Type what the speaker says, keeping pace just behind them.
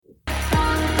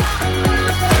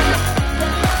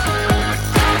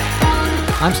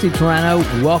I'm Steve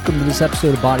Turano. Welcome to this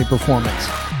episode of Body Performance.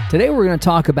 Today we're going to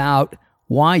talk about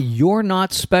why you're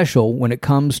not special when it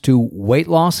comes to weight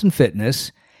loss and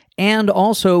fitness, and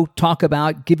also talk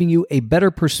about giving you a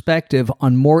better perspective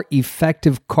on more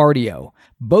effective cardio.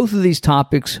 Both of these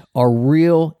topics are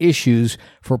real issues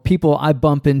for people I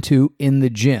bump into in the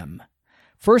gym.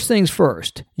 First things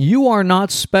first, you are not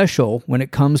special when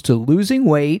it comes to losing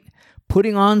weight,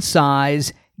 putting on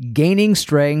size, gaining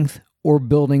strength, or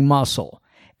building muscle.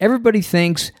 Everybody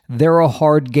thinks they're a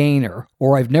hard gainer,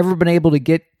 or I've never been able to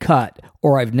get cut,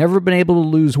 or I've never been able to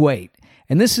lose weight.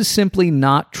 And this is simply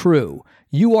not true.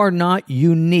 You are not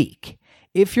unique.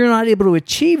 If you're not able to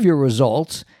achieve your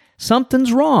results,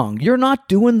 something's wrong. You're not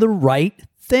doing the right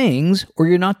things, or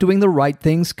you're not doing the right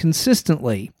things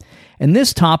consistently. And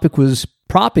this topic was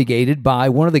propagated by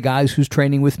one of the guys who's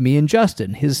training with me and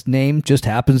Justin. His name just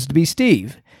happens to be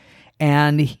Steve.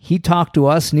 And he talked to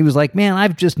us and he was like, man,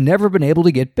 I've just never been able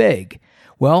to get big.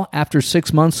 Well, after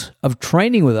 6 months of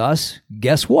training with us,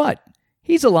 guess what?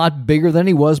 He's a lot bigger than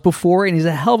he was before, and he's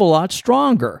a hell of a lot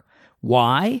stronger.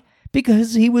 Why?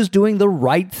 Because he was doing the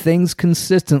right things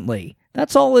consistently.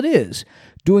 That's all it is.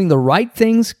 Doing the right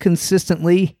things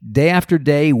consistently, day after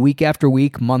day, week after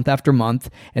week, month after month,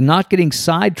 and not getting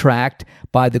sidetracked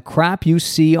by the crap you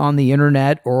see on the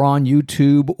internet or on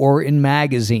YouTube or in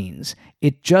magazines.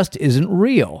 It just isn't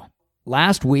real.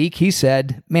 Last week, he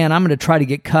said, man, I'm going to try to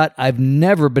get cut. I've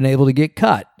never been able to get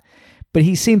cut. But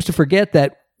he seems to forget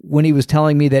that when he was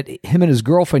telling me that him and his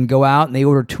girlfriend go out and they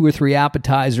order 2 or 3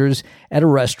 appetizers at a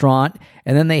restaurant,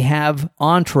 and then they have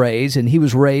entrees, and he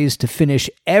was raised to finish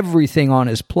everything on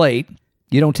his plate.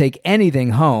 You don't take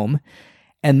anything home.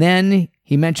 And then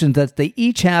he mentioned that they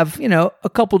each have, a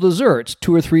couple desserts,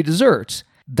 2 or 3 desserts.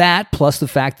 That plus the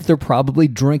fact that they're probably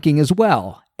drinking as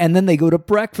well. And then they go to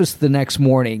breakfast the next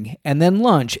morning, and then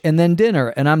lunch, and then dinner.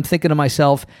 And I'm thinking to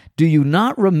myself, do you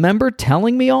not remember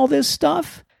telling me all this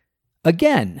stuff?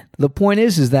 Again, the point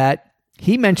is that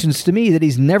he mentions to me that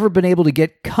he's never been able to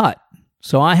get cut.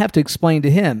 So I have to explain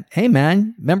to him, hey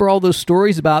man, remember all those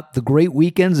stories about the great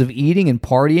weekends of eating and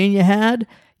partying you had?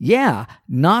 Yeah,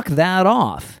 knock that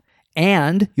off.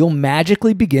 And you'll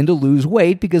magically begin to lose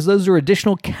weight because those are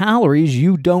additional calories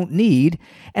you don't need,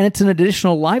 and it's an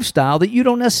additional lifestyle that you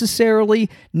don't necessarily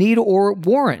need or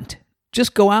warrant.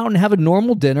 Just go out and have a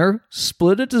normal dinner,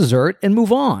 split a dessert, and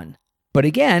move on. But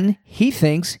again, he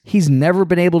thinks he's never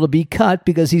been able to be cut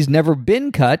because he's never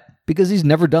been cut because he's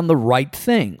never done the right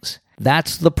things.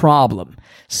 That's the problem.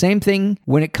 Same thing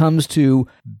when it comes to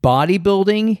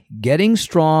bodybuilding, getting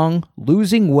strong,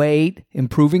 losing weight,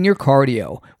 improving your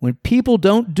cardio. When people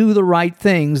don't do the right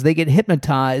things, they get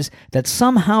hypnotized that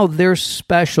somehow they're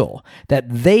special, that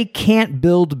they can't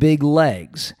build big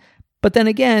legs. But then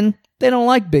again, they don't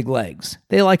like big legs.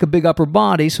 They like a big upper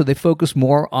body, so they focus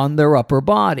more on their upper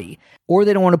body. Or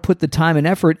they don't want to put the time and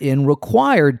effort in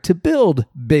required to build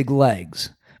big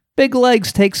legs. Big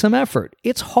legs take some effort.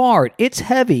 It's hard. It's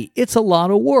heavy. It's a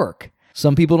lot of work.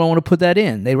 Some people don't want to put that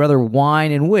in. They'd rather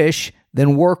whine and wish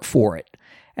than work for it.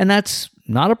 And that's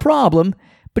not a problem,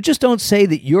 but just don't say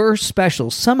that you're special.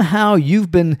 Somehow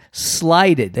you've been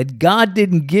slighted, that God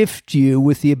didn't gift you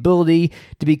with the ability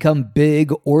to become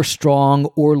big or strong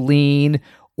or lean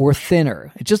or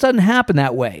thinner. It just doesn't happen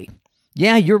that way.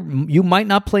 Yeah, you might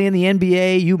not play in the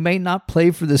NBA. You may not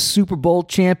play for the Super Bowl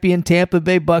champion Tampa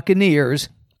Bay Buccaneers,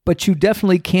 but you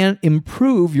definitely can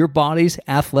improve your body's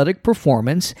athletic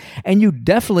performance, and you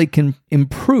definitely can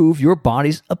improve your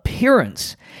body's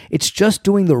appearance. It's just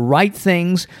doing the right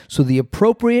things so the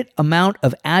appropriate amount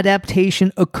of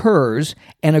adaptation occurs,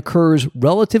 and occurs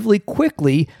relatively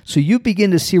quickly, so you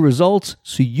begin to see results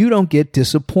so you don't get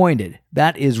disappointed.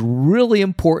 That is really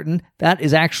important. That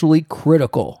is actually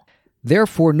critical.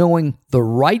 Therefore, knowing the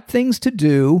right things to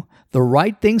do, the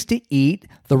right things to eat,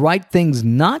 the right things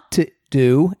not to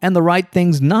do, and the right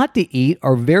things not to eat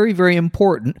are very, very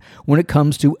important when it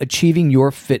comes to achieving your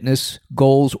fitness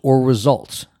goals or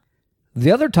results.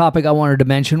 The other topic I wanted to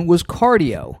mention was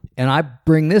cardio, and I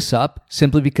bring this up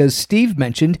simply because Steve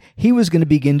mentioned he was going to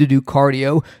begin to do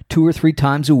cardio 2 or 3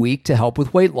 times a week to help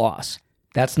with weight loss.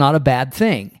 That's not a bad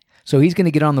thing. So he's going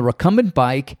to get on the recumbent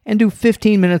bike and do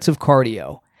 15 minutes of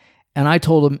cardio. And I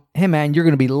told him, hey man, you're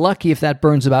going to be lucky if that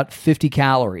burns about 50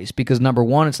 calories because number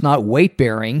one, it's not weight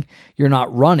bearing. You're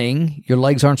not running. Your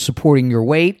legs aren't supporting your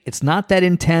weight. It's not that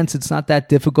intense. It's not that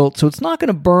difficult. So it's not going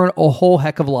to burn a whole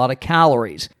heck of a lot of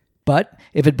calories. But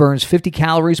if it burns 50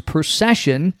 calories per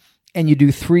session and you do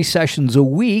 3 sessions a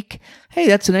week, hey,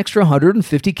 that's an extra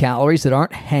 150 calories that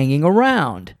aren't hanging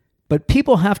around. But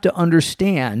people have to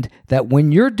understand that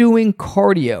when you're doing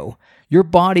cardio, your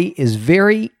body is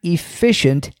very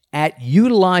efficient at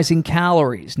utilizing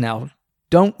calories. Now,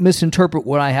 don't misinterpret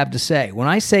what I have to say. When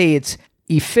I say it's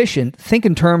efficient, think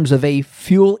in terms of a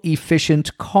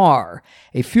fuel-efficient car.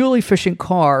 A fuel-efficient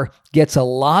car gets a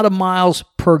lot of miles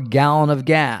per gallon of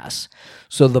gas.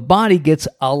 So the body gets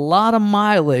a lot of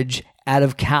mileage out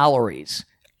of calories.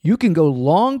 You can go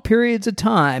long periods of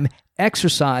time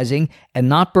exercising and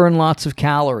not burn lots of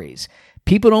calories.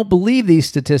 People don't believe these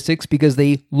statistics because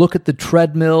they look at the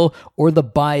treadmill or the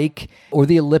bike or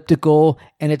the elliptical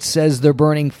and it says they're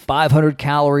burning 500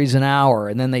 calories an hour,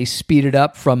 and then they speed it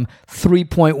up from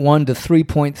 3.1 to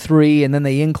 3.3, and then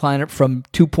they incline it from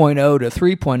 2.0 to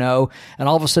 3.0, and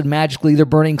all of a sudden magically they're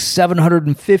burning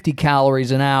 750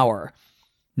 calories an hour.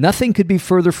 Nothing could be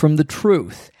further from the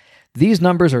truth. These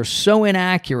numbers are so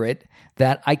inaccurate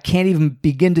that I can't even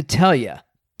begin to tell you.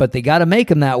 But they got to make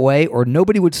them that way or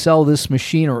nobody would sell this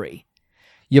machinery.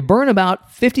 You burn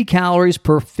about 50 calories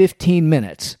per 15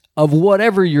 minutes of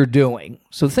whatever you're doing.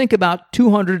 So think about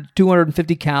 200 to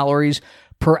 250 calories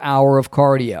per hour of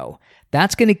cardio.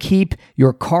 That's going to keep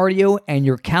your cardio and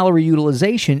your calorie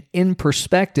utilization in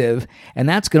perspective, and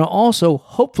that's going to also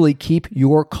hopefully keep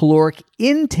your caloric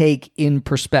intake in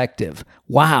perspective.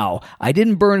 Wow, I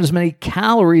didn't burn as many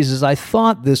calories as I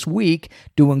thought this week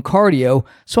doing cardio,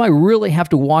 so I really have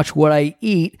to watch what I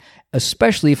eat,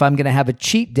 especially if I'm going to have a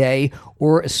cheat day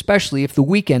or especially if the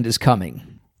weekend is coming.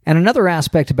 And another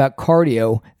aspect about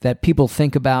cardio that people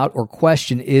think about or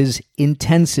question is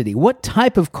intensity. What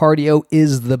type of cardio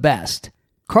is the best?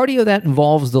 Cardio that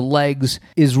involves the legs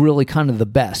is really kind of the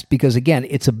best because, again,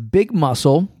 it's a big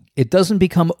muscle. It doesn't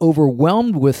become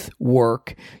overwhelmed with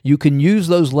work. You can use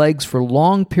those legs for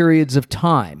long periods of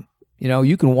time. You know,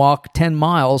 you can walk 10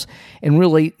 miles and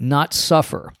really not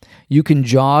suffer. You can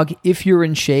jog if you're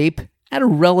in shape at a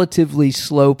relatively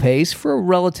slow pace for a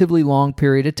relatively long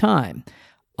period of time.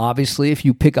 Obviously, if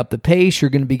you pick up the pace, you're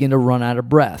going to begin to run out of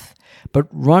breath. But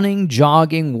running,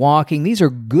 jogging, walking, these are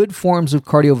good forms of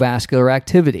cardiovascular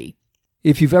activity.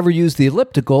 If you've ever used the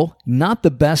elliptical, not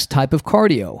the best type of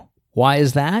cardio. Why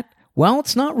is that? Well,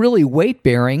 it's not really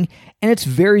weight-bearing, and it's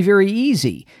very, very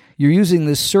easy. You're using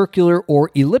this circular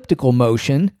or elliptical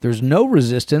motion. There's no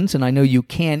resistance, and I know you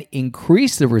can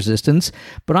increase the resistance,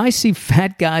 but I see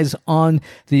fat guys on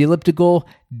the elliptical,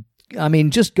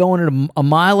 just going at a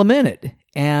mile a minute.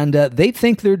 And they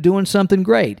think they're doing something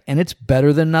great, and it's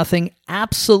better than nothing,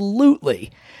 absolutely.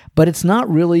 But it's not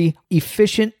really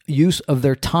efficient use of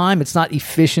their time. It's not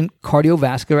efficient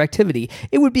cardiovascular activity.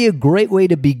 It would be a great way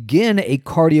to begin a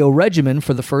cardio regimen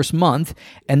for the first month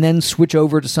and then switch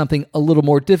over to something a little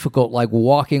more difficult, like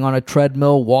walking on a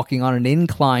treadmill, walking on an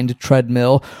inclined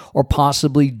treadmill, or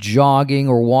possibly jogging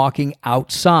or walking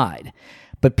outside.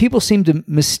 But people seem to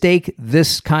mistake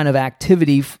this kind of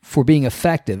activity for being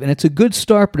effective. And it's a good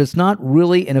start, but it's not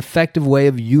really an effective way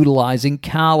of utilizing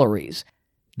calories.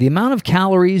 The amount of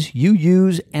calories you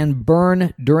use and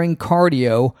burn during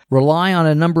cardio rely on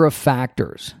a number of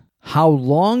factors. How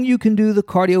long you can do the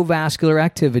cardiovascular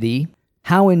activity,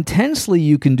 how intensely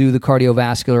you can do the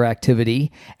cardiovascular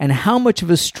activity, and how much of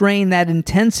a strain that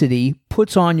intensity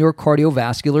puts on your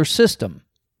cardiovascular system.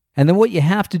 And then what you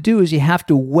have to do is you have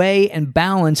to weigh and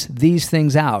balance these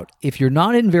things out. If you're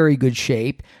not in very good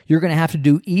shape, you're going to have to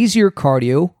do easier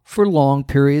cardio for long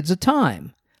periods of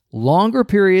time. Longer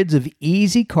periods of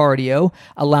easy cardio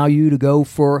allow you to go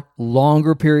for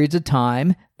longer periods of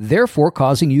time, therefore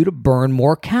causing you to burn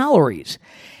more calories.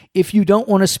 If you don't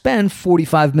want to spend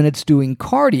 45 minutes doing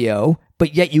cardio,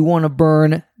 but yet you want to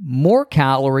burn more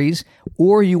calories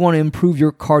or you want to improve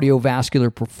your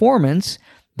cardiovascular performance,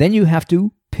 then you have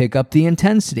to pick up the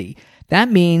intensity. That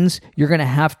means you're going to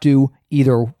have to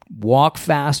either walk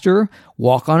faster,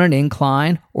 walk on an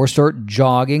incline, or start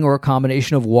jogging, or a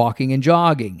combination of walking and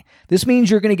jogging. This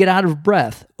means you're going to get out of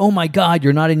breath. Oh my God,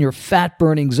 you're not in your fat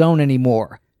burning zone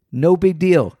anymore. No big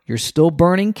deal. You're still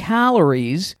burning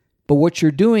calories, but what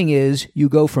you're doing is you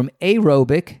go from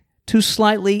aerobic to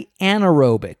slightly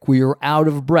anaerobic, where you're out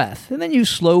of breath. And then you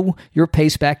slow your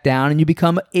pace back down and you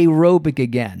become aerobic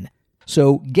again.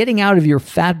 So getting out of your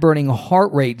fat-burning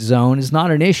heart rate zone is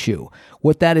not an issue.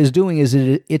 What that is doing is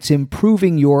it's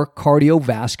improving your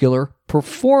cardiovascular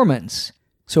performance.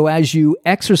 So as you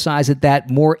exercise at that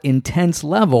more intense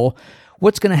level,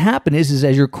 what's going to happen is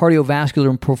as your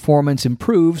cardiovascular performance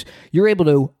improves, you're able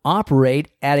to operate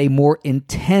at a more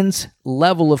intense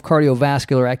level of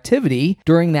cardiovascular activity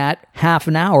during that half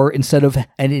an hour instead of at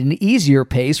an easier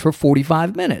pace for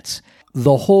 45 minutes.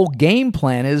 The whole game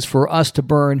plan is for us to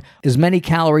burn as many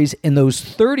calories in those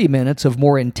 30 minutes of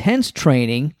more intense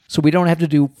training so we don't have to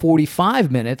do 45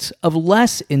 minutes of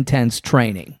less intense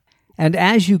training. And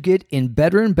as you get in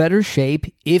better and better shape,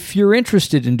 if you're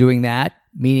interested in doing that,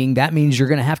 meaning that means you're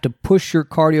going to have to push your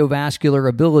cardiovascular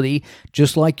ability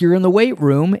just like you're in the weight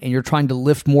room and you're trying to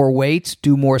lift more weights,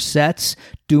 do more sets,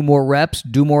 do more reps,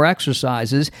 do more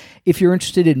exercises. If you're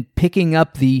interested in picking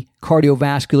up the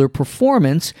cardiovascular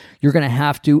performance, you're going to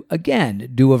have to,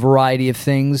 again, do a variety of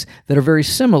things that are very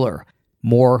similar.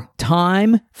 More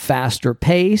time, faster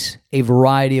pace, a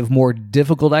variety of more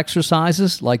difficult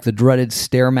exercises like the dreaded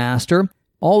Stairmaster.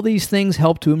 All these things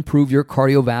help to improve your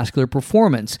cardiovascular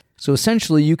performance. So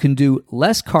essentially, you can do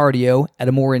less cardio at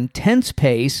a more intense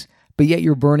pace, but yet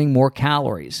you're burning more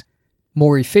calories.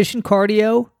 More efficient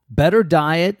cardio, better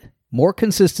diet, more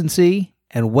consistency,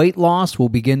 and weight loss will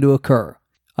begin to occur.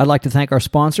 I'd like to thank our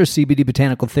sponsor, CBD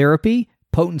Botanical Therapy,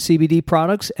 potent CBD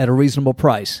products at a reasonable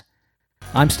price.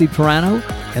 I'm Steve Turano,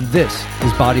 and this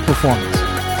is Body Performance.